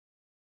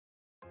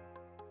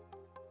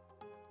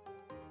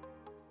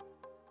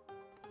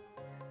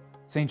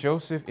St.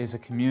 Joseph is a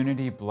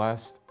community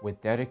blessed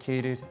with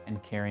dedicated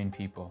and caring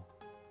people.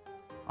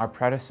 Our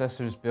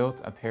predecessors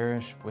built a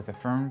parish with a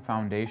firm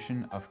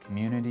foundation of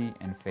community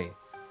and faith.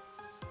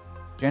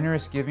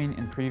 Generous giving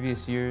in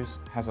previous years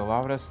has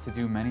allowed us to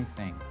do many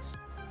things.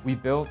 We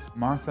built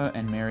Martha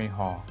and Mary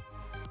Hall,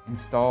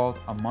 installed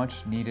a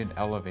much-needed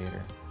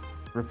elevator,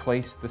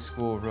 replaced the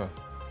school roof,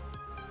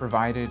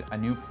 provided a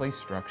new play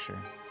structure,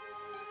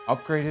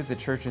 upgraded the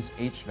church's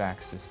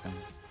HVAC system,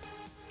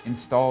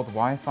 installed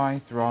Wi-Fi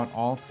throughout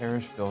all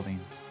parish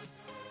buildings,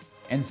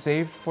 and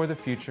saved for the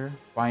future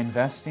by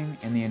investing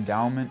in the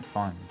endowment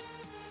fund.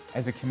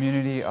 As a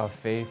community of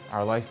faith,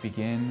 our life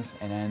begins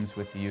and ends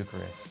with the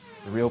Eucharist,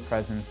 the real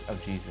presence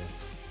of Jesus.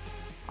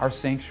 Our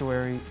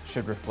sanctuary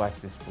should reflect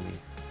this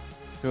belief.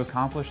 To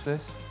accomplish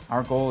this,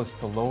 our goal is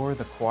to lower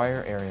the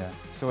choir area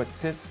so it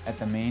sits at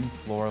the main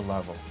floor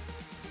level,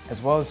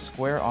 as well as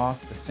square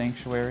off the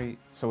sanctuary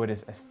so it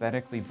is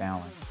aesthetically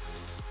balanced.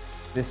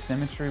 This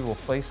symmetry will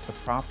place the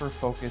proper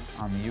focus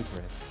on the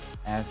Eucharist,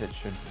 as it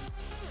should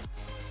be.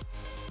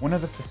 One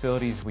of the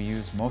facilities we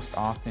use most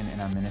often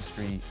in our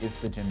ministry is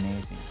the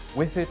gymnasium.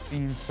 With it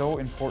being so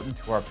important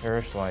to our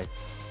parish life,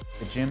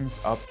 the gym's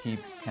upkeep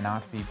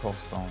cannot be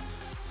postponed.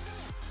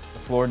 The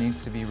floor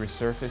needs to be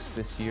resurfaced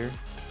this year,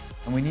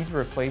 and we need to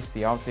replace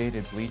the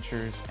outdated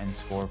bleachers and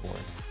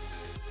scoreboard.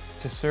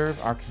 To serve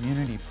our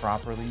community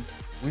properly,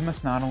 we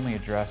must not only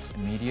address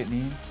immediate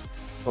needs,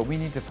 but we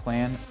need to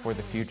plan for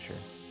the future.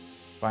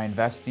 By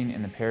investing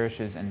in the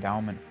parish's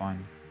endowment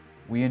fund,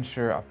 we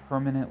ensure a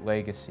permanent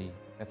legacy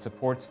that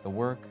supports the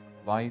work,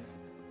 life,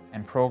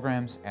 and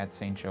programs at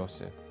St.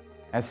 Joseph.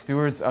 As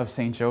stewards of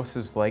St.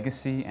 Joseph's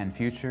legacy and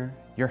future,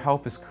 your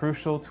help is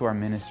crucial to our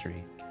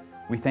ministry.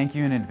 We thank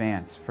you in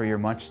advance for your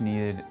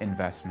much-needed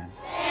investment.